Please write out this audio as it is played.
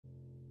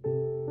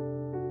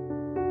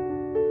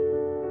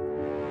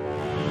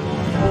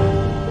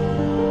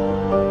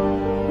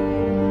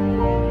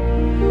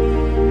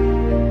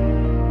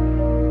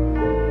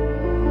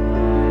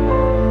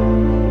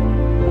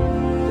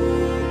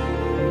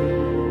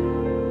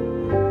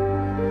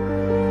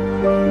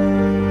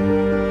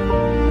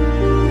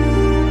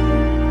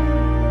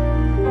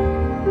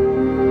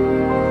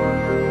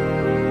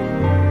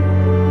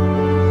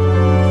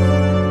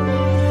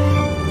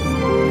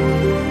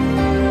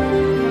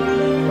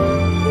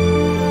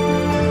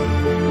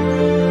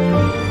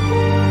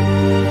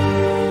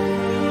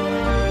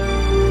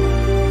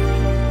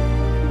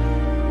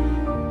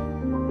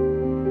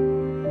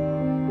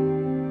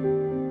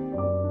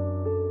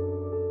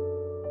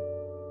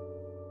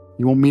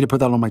want me to put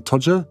that on my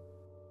Tudor?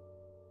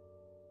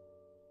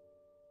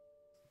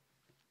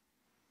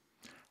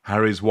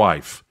 Harry's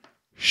wife,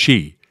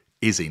 she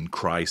is in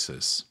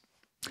crisis.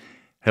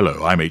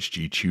 Hello, I'm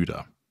H.G.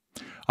 Tudor.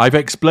 I've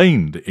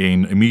explained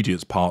in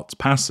immediate parts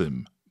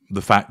passim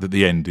the fact that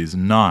the end is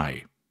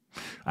nigh,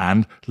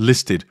 and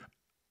listed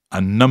a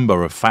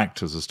number of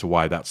factors as to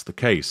why that's the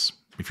case.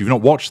 If you've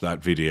not watched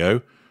that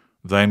video,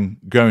 then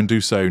go and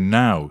do so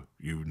now,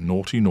 you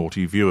naughty,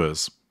 naughty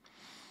viewers.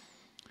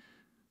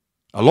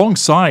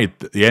 Alongside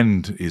that the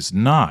end is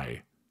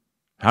nigh,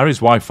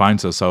 Harry's wife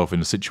finds herself in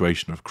a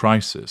situation of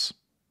crisis.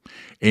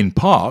 In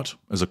part,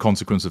 as a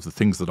consequence of the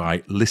things that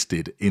I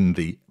listed in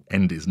the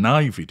End is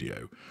Nigh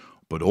video,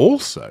 but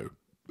also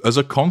as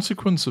a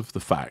consequence of the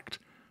fact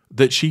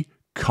that she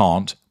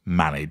can't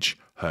manage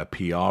her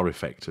PR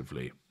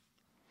effectively.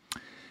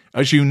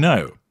 As you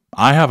know,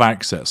 I have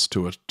access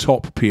to a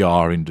top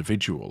PR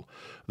individual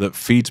that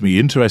feeds me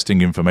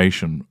interesting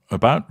information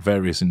about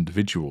various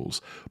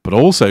individuals, but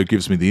also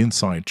gives me the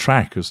inside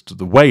track as to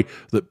the way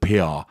that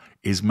PR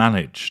is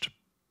managed.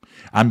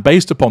 And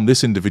based upon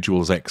this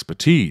individual's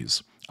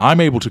expertise, I'm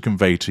able to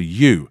convey to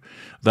you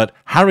that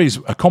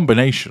a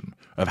combination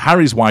of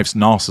Harry's wife's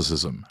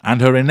narcissism and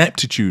her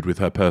ineptitude with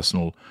her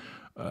personal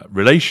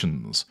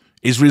relations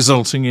is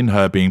resulting in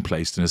her being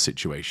placed in a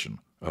situation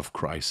of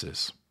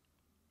crisis.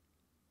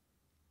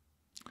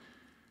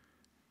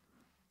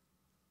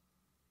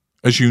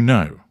 As you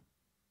know,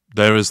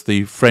 there is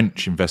the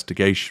French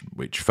investigation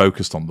which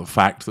focused on the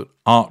fact that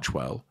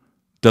Archwell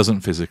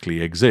doesn't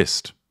physically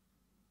exist.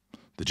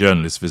 The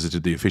journalist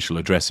visited the official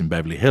address in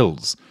Beverly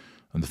Hills,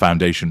 and the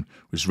foundation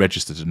was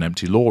registered at an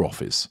empty law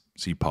office.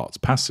 See parts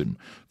passim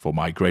for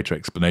my greater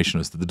explanation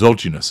as to the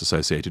dodginess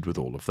associated with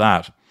all of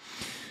that.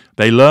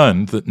 They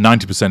learned that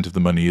 90% of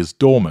the money is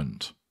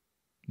dormant.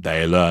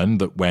 They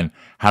learned that when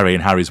Harry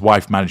and Harry's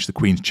wife managed the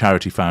Queen's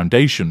Charity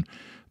Foundation,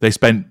 they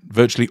spent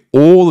virtually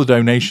all the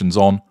donations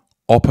on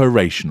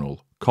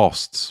operational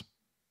costs.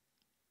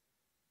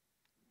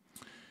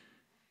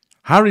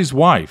 Harry's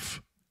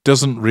wife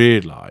doesn't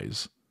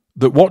realise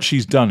that what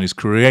she's done is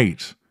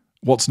create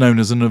what's known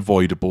as an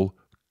avoidable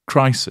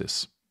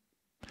crisis.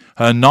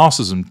 Her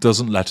narcissism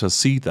doesn't let her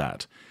see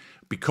that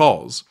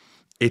because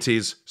it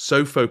is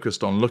so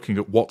focused on looking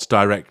at what's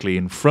directly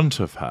in front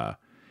of her,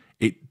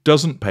 it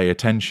doesn't pay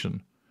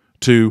attention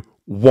to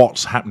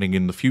what's happening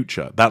in the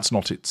future. That's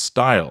not its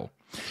style.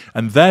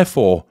 And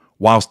therefore,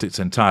 whilst it's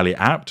entirely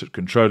apt at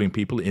controlling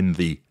people in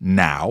the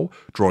now,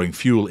 drawing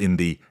fuel in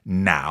the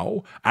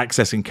now,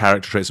 accessing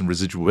character traits and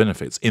residual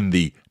benefits in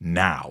the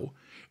now,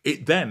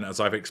 it then,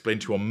 as I've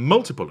explained to you on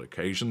multiple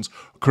occasions,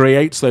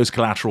 creates those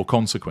collateral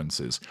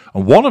consequences.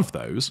 And one of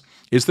those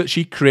is that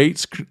she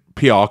creates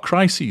PR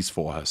crises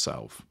for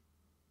herself.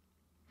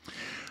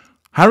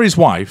 Harry's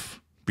wife,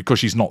 because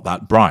she's not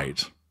that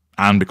bright,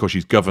 and because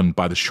she's governed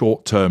by the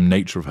short-term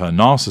nature of her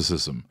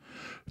narcissism,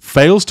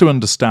 fails to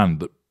understand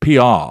that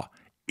PR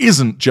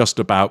isn't just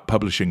about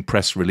publishing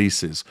press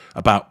releases,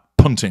 about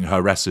punting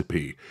her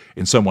recipe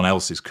in someone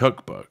else's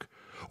cookbook,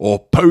 or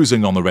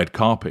posing on the red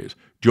carpet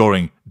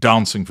during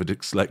Dancing for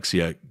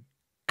Dyslexia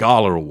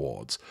Gala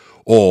Awards,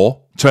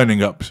 or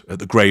turning up at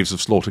the graves of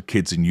slaughtered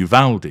kids in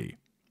Uvalde.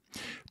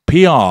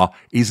 PR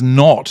is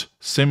not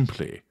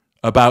simply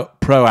about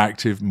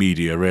proactive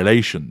media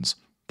relations.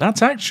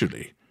 That's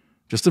actually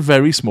just a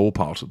very small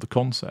part of the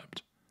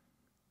concept.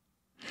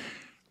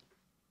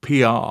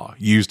 PR,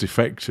 used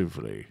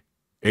effectively,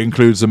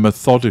 includes a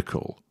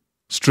methodical,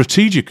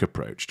 strategic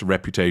approach to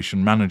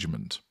reputation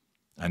management.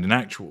 And in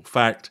actual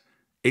fact,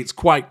 it's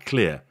quite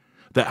clear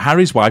that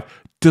Harry's wife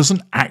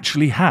doesn't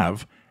actually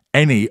have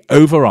any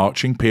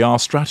overarching PR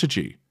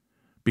strategy,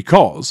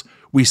 because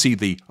we see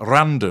the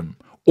random,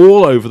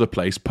 all over the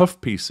place puff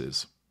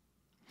pieces.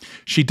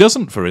 She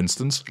doesn't, for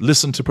instance,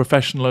 listen to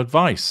professional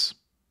advice.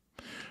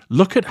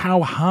 Look at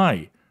how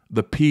high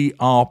the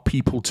PR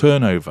people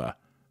turnover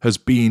has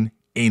been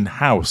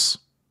in-house.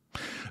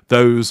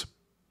 Those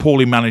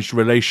poorly managed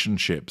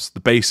relationships,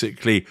 the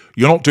basically,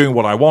 you're not doing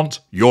what I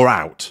want, you're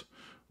out.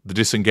 The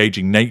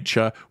disengaging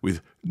nature with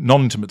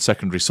non-intimate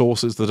secondary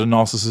sources that a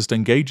narcissist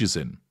engages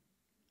in.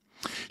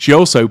 She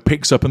also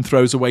picks up and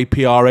throws away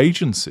PR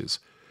agencies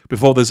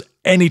before there's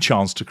any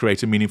chance to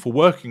create a meaningful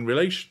working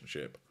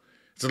relationship.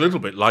 It's a little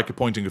bit like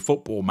appointing a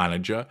football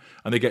manager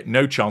and they get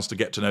no chance to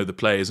get to know the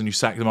players and you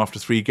sack them after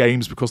 3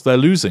 games because they're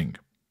losing.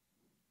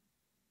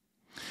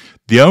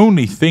 The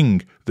only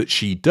thing that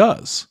she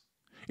does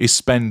is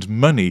spend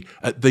money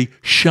at the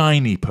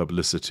shiny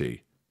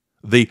publicity,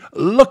 the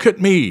look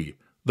at me,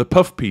 the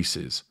puff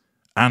pieces,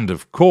 and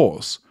of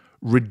course,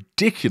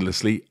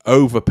 ridiculously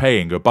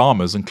overpaying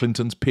Obama's and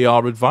Clinton's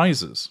PR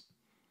advisors.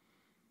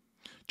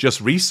 Just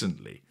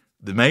recently,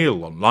 the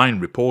Mail Online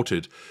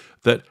reported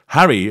that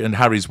Harry and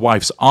Harry's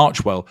wife's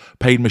Archwell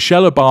paid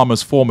Michelle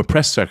Obama's former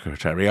press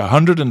secretary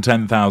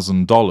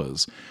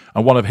 $110,000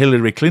 and one of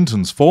Hillary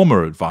Clinton's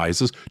former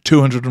advisors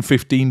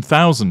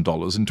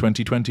 $215,000 in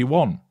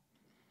 2021.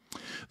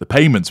 The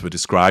payments were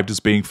described as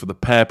being for the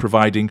pair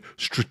providing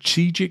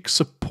strategic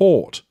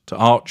support to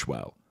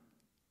Archwell.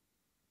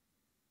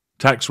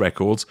 Tax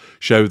records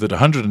show that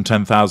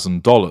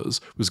 $110,000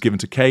 was given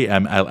to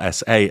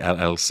KMLSA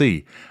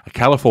LLC, a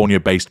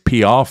California-based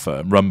PR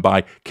firm run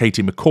by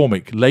Katie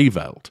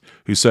McCormick-Lavelt,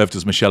 who served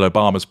as Michelle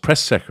Obama's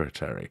press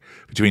secretary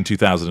between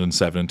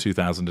 2007 and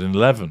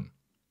 2011.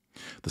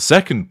 The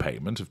second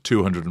payment of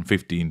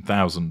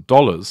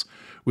 $215,000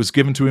 was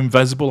given to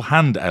Invisible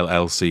Hand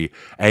LLC,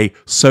 a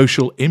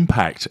social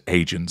impact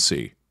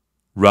agency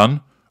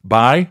run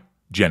by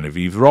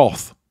Genevieve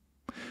Roth.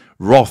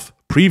 Roth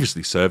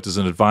previously served as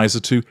an advisor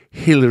to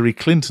Hillary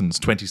Clinton's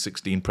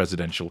 2016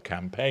 presidential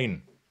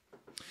campaign.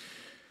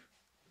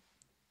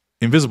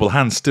 Invisible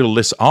Hand still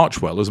lists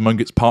Archwell as among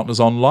its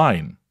partners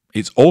online.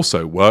 It's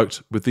also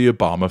worked with the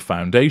Obama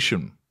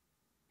Foundation.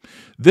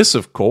 This,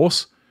 of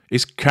course,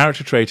 is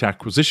character trait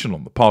acquisition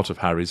on the part of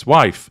Harry's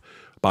wife.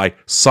 By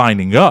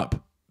signing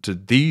up to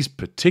these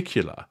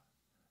particular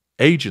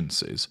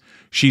agencies,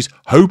 she's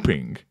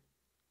hoping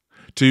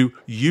to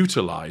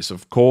utilize,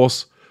 of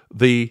course,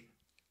 the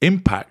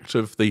impact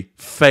of the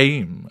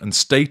fame and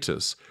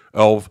status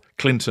of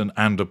Clinton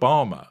and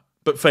Obama,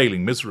 but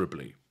failing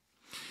miserably.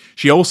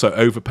 She also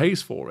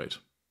overpays for it.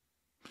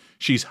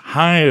 She's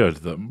hired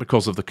them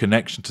because of the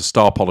connection to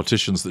star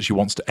politicians that she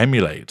wants to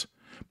emulate,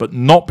 but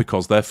not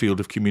because their field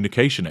of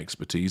communication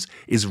expertise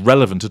is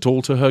relevant at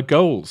all to her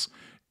goals.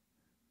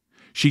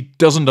 She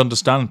doesn't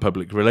understand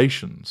public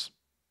relations.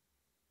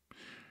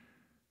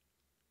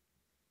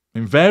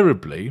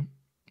 Invariably,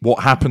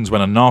 what happens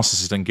when a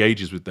narcissist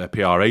engages with their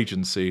PR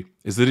agency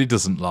is that it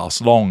doesn't last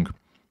long.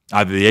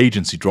 Either the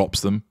agency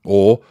drops them,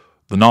 or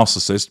the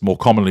narcissist more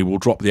commonly will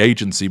drop the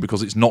agency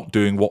because it's not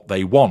doing what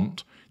they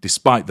want,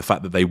 despite the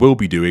fact that they will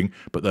be doing,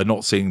 but they're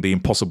not seeing the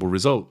impossible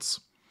results.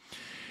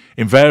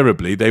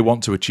 Invariably, they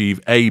want to achieve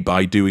A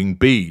by doing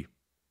B,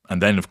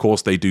 and then, of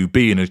course, they do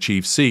B and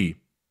achieve C.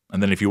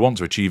 And then if you want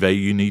to achieve A,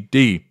 you need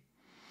D.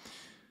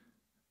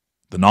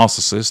 The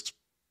narcissist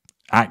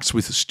acts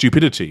with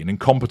stupidity and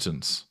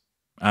incompetence,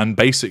 and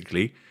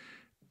basically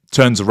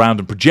turns around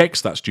and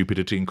projects that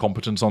stupidity and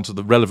incompetence onto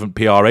the relevant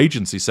PR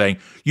agency, saying,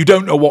 you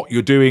don't know what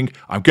you're doing,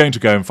 I'm going to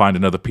go and find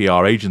another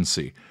PR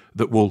agency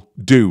that will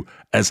do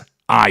as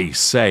I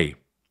say.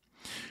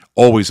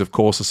 Always, of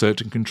course,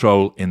 asserting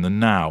control in the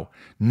now,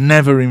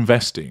 never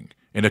investing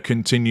in a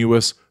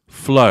continuous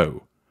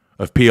flow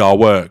of PR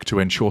work to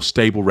ensure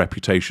stable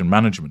reputation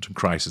management and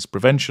crisis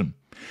prevention.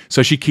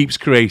 So she keeps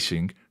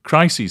creating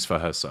crises for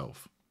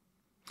herself.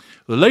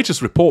 The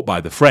latest report by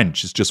the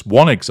French is just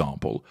one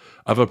example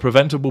of a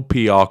preventable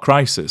PR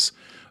crisis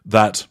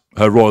that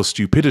her royal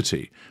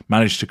stupidity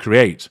managed to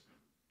create.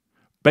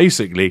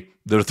 Basically,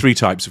 there are three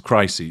types of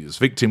crises: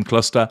 victim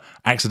cluster,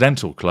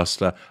 accidental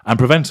cluster, and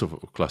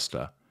preventable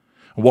cluster.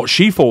 And what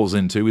she falls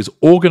into is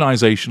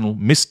organisational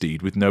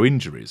misdeed with no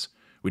injuries,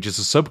 which is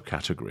a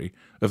subcategory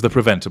of the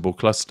preventable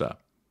cluster.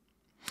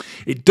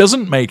 It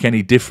doesn't make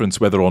any difference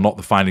whether or not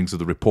the findings of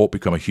the report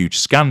become a huge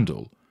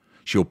scandal.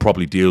 She'll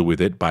probably deal with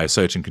it by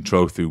asserting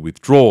control through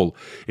withdrawal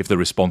if the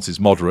response is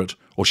moderate,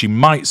 or she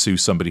might sue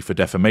somebody for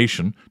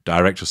defamation,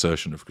 direct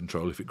assertion of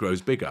control, if it grows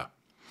bigger.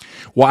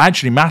 What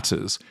actually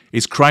matters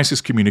is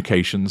crisis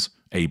communications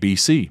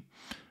ABC.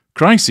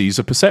 Crises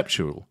are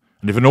perceptual,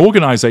 and if an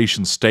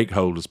organisation's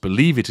stakeholders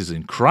believe it is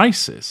in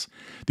crisis,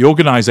 the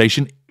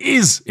organisation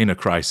is in a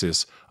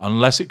crisis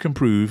unless it can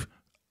prove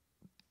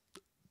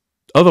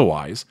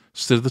otherwise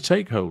to the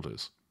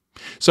stakeholders.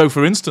 So,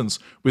 for instance,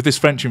 with this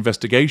French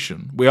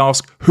investigation, we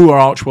ask, who are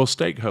Archwell's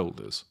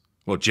stakeholders?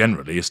 Well,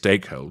 generally, a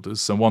stakeholder is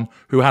someone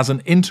who has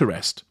an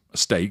interest, a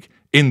stake,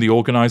 in the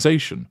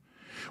organisation,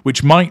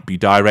 which might be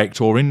direct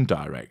or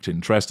indirect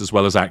interest, as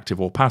well as active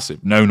or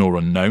passive, known or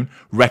unknown,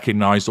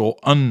 recognised or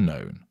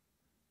unknown.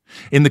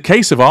 In the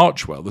case of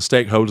Archwell, the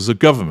stakeholders are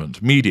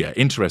government, media,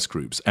 interest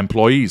groups,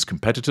 employees,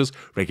 competitors,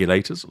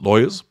 regulators,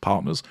 lawyers,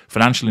 partners,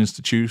 financial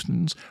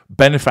institutions,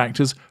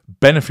 benefactors,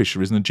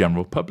 beneficiaries, and the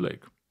general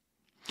public.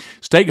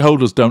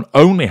 Stakeholders don't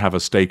only have a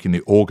stake in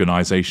the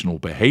organisational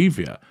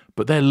behaviour,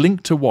 but they're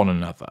linked to one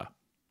another.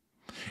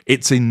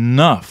 It's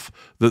enough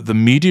that the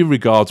media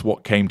regards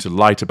what came to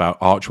light about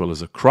Archwell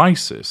as a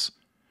crisis,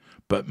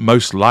 but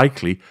most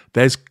likely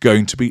there's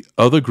going to be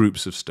other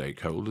groups of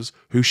stakeholders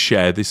who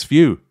share this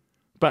view.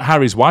 But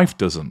Harry's wife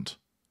doesn't.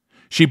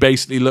 She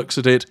basically looks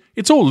at it,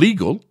 it's all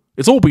legal,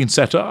 it's all been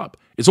set up,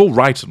 it's all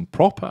right and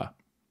proper.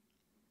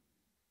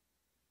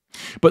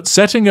 But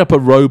setting up a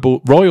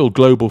Royal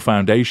Global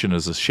Foundation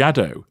as a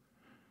shadow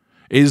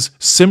is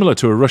similar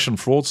to a Russian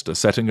fraudster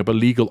setting up a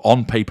legal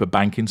on-paper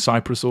bank in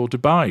Cyprus or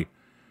Dubai.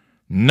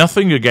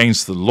 Nothing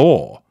against the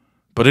law,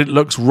 but it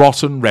looks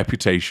rotten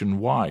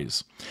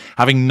reputation-wise.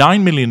 Having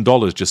 $9 million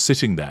just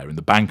sitting there in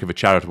the bank of a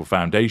charitable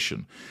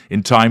foundation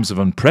in times of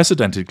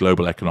unprecedented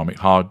global economic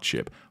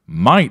hardship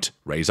might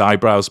raise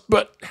eyebrows,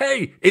 but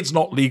hey, it's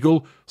not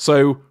legal,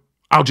 so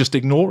I'll just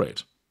ignore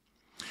it.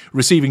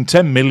 Receiving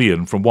 $10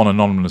 million from one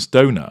anonymous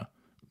donor,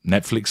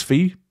 Netflix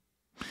fee,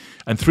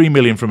 and $3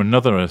 million from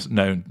another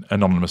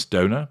anonymous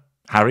donor,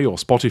 Harry or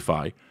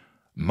Spotify,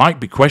 might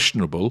be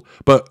questionable,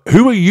 but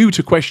who are you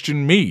to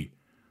question me,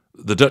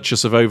 the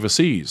Duchess of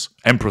Overseas,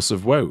 Empress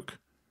of Woke?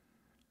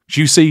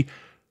 You see,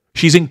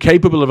 She's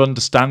incapable of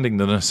understanding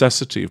the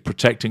necessity of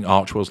protecting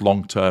Archwell's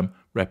long-term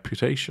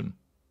reputation.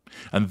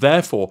 And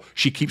therefore,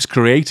 she keeps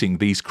creating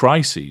these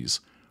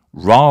crises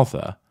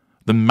rather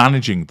than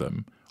managing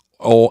them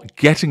or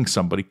getting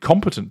somebody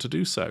competent to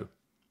do so.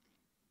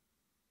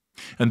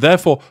 And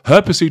therefore,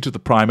 her pursuit of the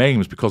prime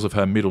aims because of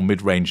her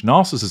mid-range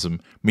narcissism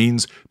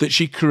means that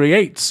she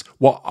creates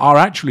what are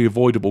actually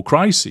avoidable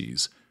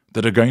crises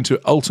that are going to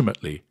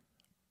ultimately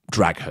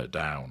drag her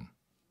down.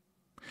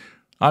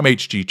 I'm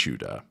H.G.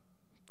 Tudor.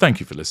 Thank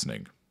you for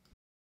listening.